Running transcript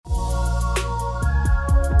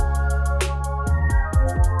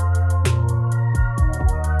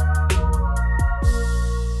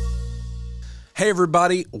Hey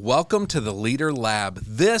everybody, welcome to the Leader Lab.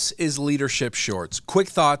 This is Leadership Shorts, quick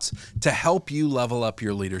thoughts to help you level up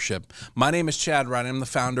your leadership. My name is Chad Wright. I'm the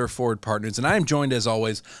founder of Forward Partners, and I am joined as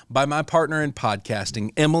always by my partner in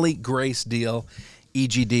podcasting, Emily Grace Deal.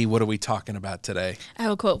 EGD, what are we talking about today? I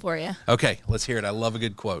have a quote for you. Okay, let's hear it. I love a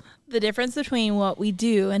good quote. The difference between what we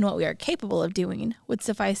do and what we are capable of doing would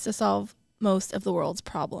suffice to solve most of the world's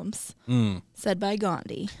problems. Said by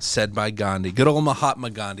Gandhi. Said by Gandhi. Good old Mahatma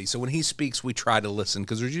Gandhi. So when he speaks, we try to listen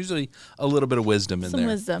because there's usually a little bit of wisdom in there. Some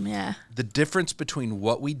wisdom, yeah. The difference between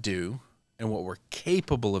what we do and what we're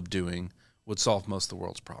capable of doing would solve most of the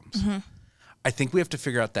world's problems. I think we have to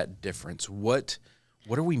figure out that difference. What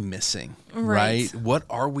are we missing, right? What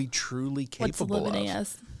are we truly capable of? What's limiting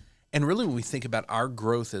us? And really, when we think about our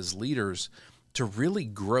growth as leaders, to really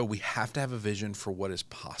grow, we have to have a vision for what is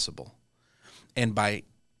possible. And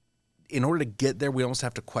in order to get there, we almost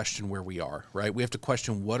have to question where we are, right? We have to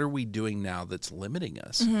question what are we doing now that's limiting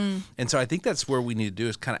us. And so I think that's where we need to do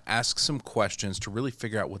is kind of ask some questions to really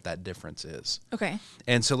figure out what that difference is. Okay.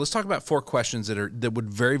 And so let's talk about 4 questions that would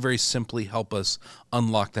very, very simply help us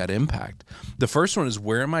unlock that impact. The first one is,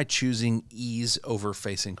 where am I choosing ease over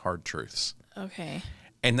facing hard truths? Okay.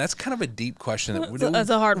 And that's kind of a deep question. That's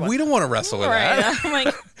a hard one. We don't want to wrestle with that. I'm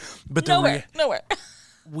like, but nowhere.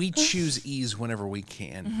 We choose ease whenever we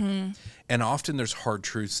can. And often there's hard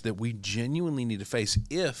truths that we genuinely need to face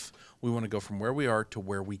if we want to go from where we are to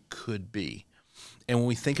where we could be. And when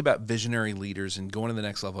we think about visionary leaders and going to the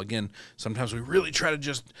next level, again, sometimes we really try to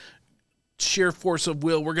just sheer force of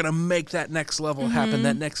will. We're going to make that next level happen,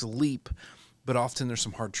 that next leap. But often there's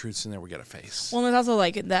some hard truths in there we got to face. Well, there's also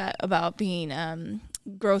like that about being,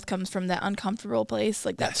 growth comes from that uncomfortable place.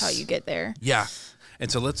 Like that's how you get there. Yeah.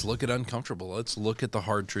 And so let's look at uncomfortable. Let's look at the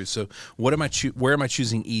hard truths. So where am I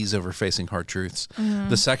choosing ease over facing hard truths?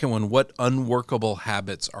 The second one, what unworkable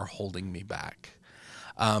habits are holding me back?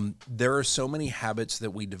 There are so many habits that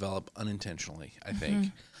we develop unintentionally, I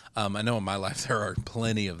think. I know in my life there are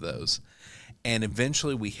plenty of those. And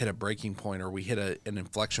eventually we hit a breaking point, or we hit an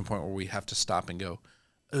inflection point where we have to stop and go,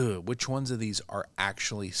 which ones of these are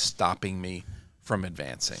actually stopping me from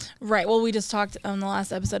advancing? Right. Well, we just talked on the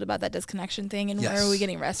last episode about that disconnection thing and where are we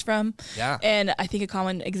getting rest from? Yeah. And I think a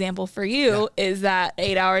common example for you is that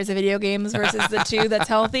 8 hours of video games versus the 2 that's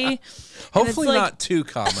healthy. Hopefully not too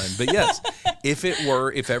common, but yes,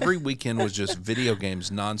 if every weekend was just video games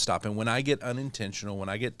nonstop, and when I get unintentional, when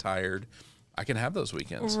I get tired, I can have those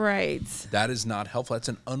weekends. Right. That is not helpful. That's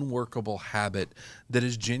an unworkable habit that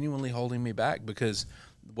is genuinely holding me back, because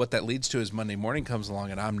what that leads to is Monday morning comes along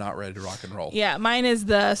and I'm not ready to rock and roll. Yeah, mine is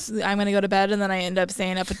I'm going to go to bed and then I end up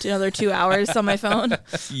staying up another 2 hours on my phone.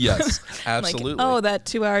 Yes, absolutely. Like, that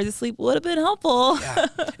 2 hours of sleep would have been helpful. Yeah.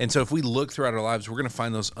 And so if we look throughout our lives, we're going to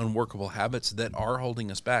find those unworkable habits that are holding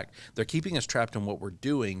us back. They're keeping us trapped in what we're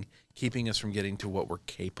doing, keeping us from getting to what we're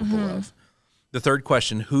capable of. The third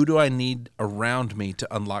question, who do I need around me to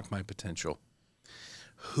unlock my potential?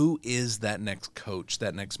 Who is that next coach,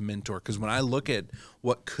 that next mentor? Because when I look at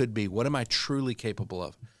what could be, what am I truly capable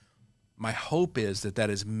of? My hope is that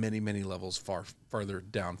is many, many levels farther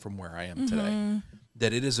down from where I am today.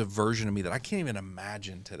 That it is a version of me that I can't even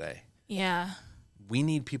imagine today. Yeah. We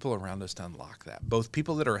need people around us to unlock that. Both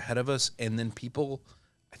people that are ahead of us and then people,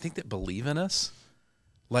 I think, that believe in us.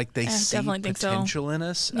 Like they see potential in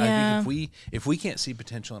us. Yeah. I think if we can't see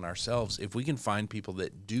potential in ourselves, if we can find people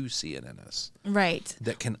that do see it in us, right,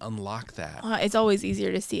 that can unlock that. It's always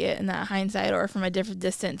easier to see it in that hindsight or from a different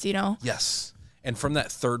distance, you know? Yes. And from that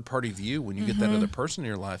third party view, when you get that other person in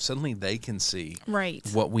your life, suddenly they can see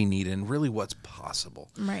what we need and really what's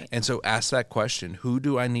possible. Right. And so ask that question, who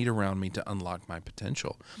do I need around me to unlock my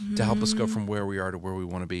potential, to help us go from where we are to where we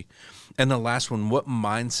want to be? And the last one, what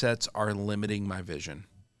mindsets are limiting my vision?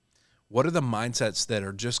 What are the mindsets that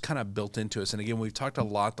are just kind of built into us? And again, we've talked a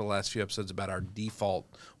lot the last few episodes about our default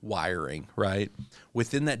wiring, right?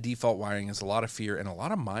 Within that default wiring is a lot of fear and a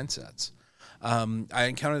lot of mindsets. I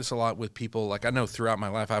encounter this a lot with people. Like, I know throughout my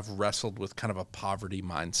life, I've wrestled with kind of a poverty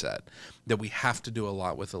mindset that we have to do a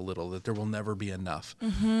lot with a little, that there will never be enough.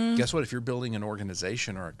 Guess what? If you're building an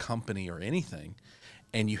organization or a company or anything,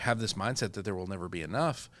 and you have this mindset that there will never be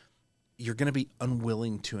enough, you're going to be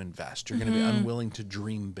unwilling to invest. You're going to be unwilling to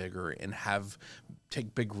dream bigger and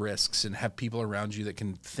take big risks and have people around you that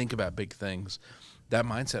can think about big things. That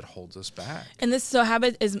mindset holds us back. And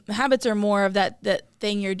habits are more of that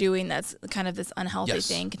thing you're doing that's kind of this unhealthy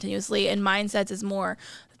thing continuously. And mindsets is more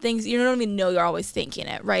things you don't even know you're always thinking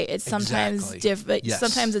it, right? It's sometimes different. Yes.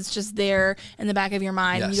 Sometimes it's just there in the back of your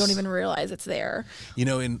mind and you Yes. don't even realize it's there. You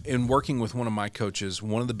know, in working with one of my coaches,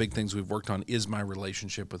 one of the big things we've worked on is my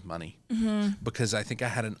relationship with money. Because I think I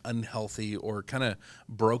had an unhealthy or kind of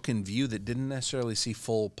broken view that didn't necessarily see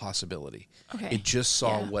full possibility. Okay. It just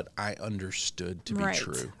saw what I understood to be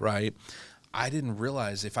true, right? I didn't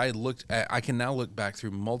realize if I looked at, I can now look back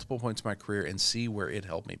through multiple points in my career and see where it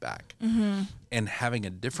held me back. And having a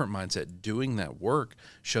different mindset, doing that work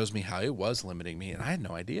shows me how it was limiting me. And I had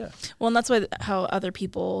no idea. Well, and that's why how other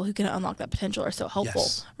people who can unlock that potential are so helpful,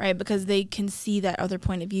 right? Because they can see that other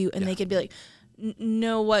point of view and they could be like,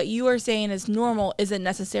 no, what you are saying is normal isn't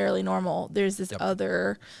necessarily normal. There's this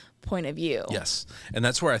other point of view. Yes. And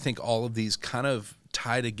that's where I think all of these kind of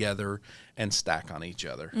tie together and stack on each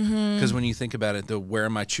other. Because when you think about it, where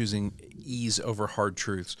am I choosing ease over hard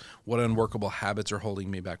truths? What unworkable habits are holding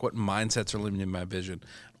me back? What mindsets are limiting my vision?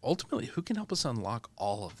 Ultimately, who can help us unlock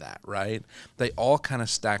all of that, right? They all kind of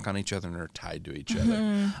stack on each other and are tied to each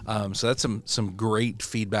other. So that's some great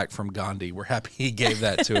feedback from Gandhi. We're happy he gave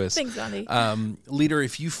that to us. Thanks, Gandhi. Leader,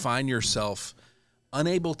 if you find yourself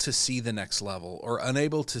unable to see the next level or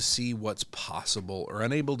unable to see what's possible or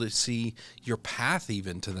unable to see your path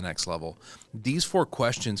even to the next level, these 4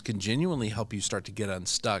 questions can genuinely help you start to get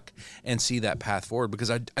unstuck and see that path forward, because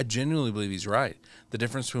I genuinely believe he's right. The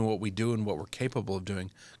difference between what we do and what we're capable of doing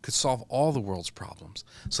could solve all the world's problems.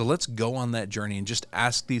 So let's go on that journey and just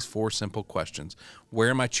ask these 4 simple questions.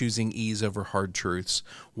 Where am I choosing ease over hard truths?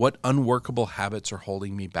 What unworkable habits are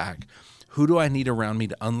holding me back? Who do I need around me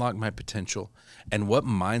to unlock my potential? And what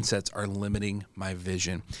mindsets are limiting my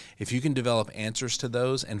vision? If you can develop answers to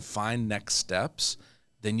those and find next steps,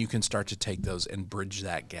 then you can start to take those and bridge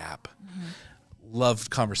that gap. Love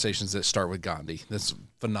conversations that start with Gandhi. That's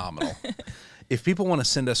phenomenal. If people want to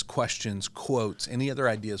send us questions, quotes, any other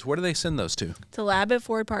ideas, where do they send those to? To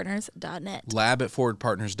lab@forwardpartners.net.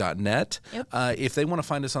 Lab@forwardpartners.net. Yep. If they want to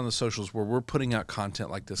find us on the socials where we're putting out content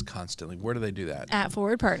like this constantly, where do they do that?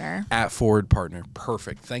 @forwardpartner. @forwardpartner.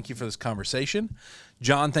 Perfect. Thank you for this conversation.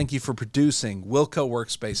 John, thank you for producing. Wilco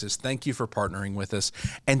Workspaces, thank you for partnering with us.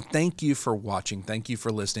 And thank you for watching. Thank you for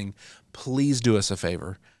listening. Please do us a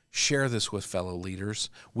favor. Share this with fellow leaders.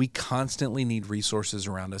 We constantly need resources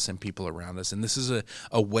around us and people around us. And this is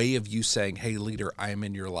a way of you saying, hey, leader, I am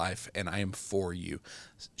in your life and I am for you.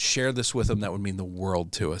 Share this with them. That would mean the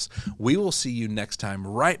world to us. We will see you next time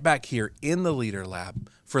right back here in the Leader Lab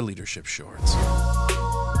for Leadership Shorts.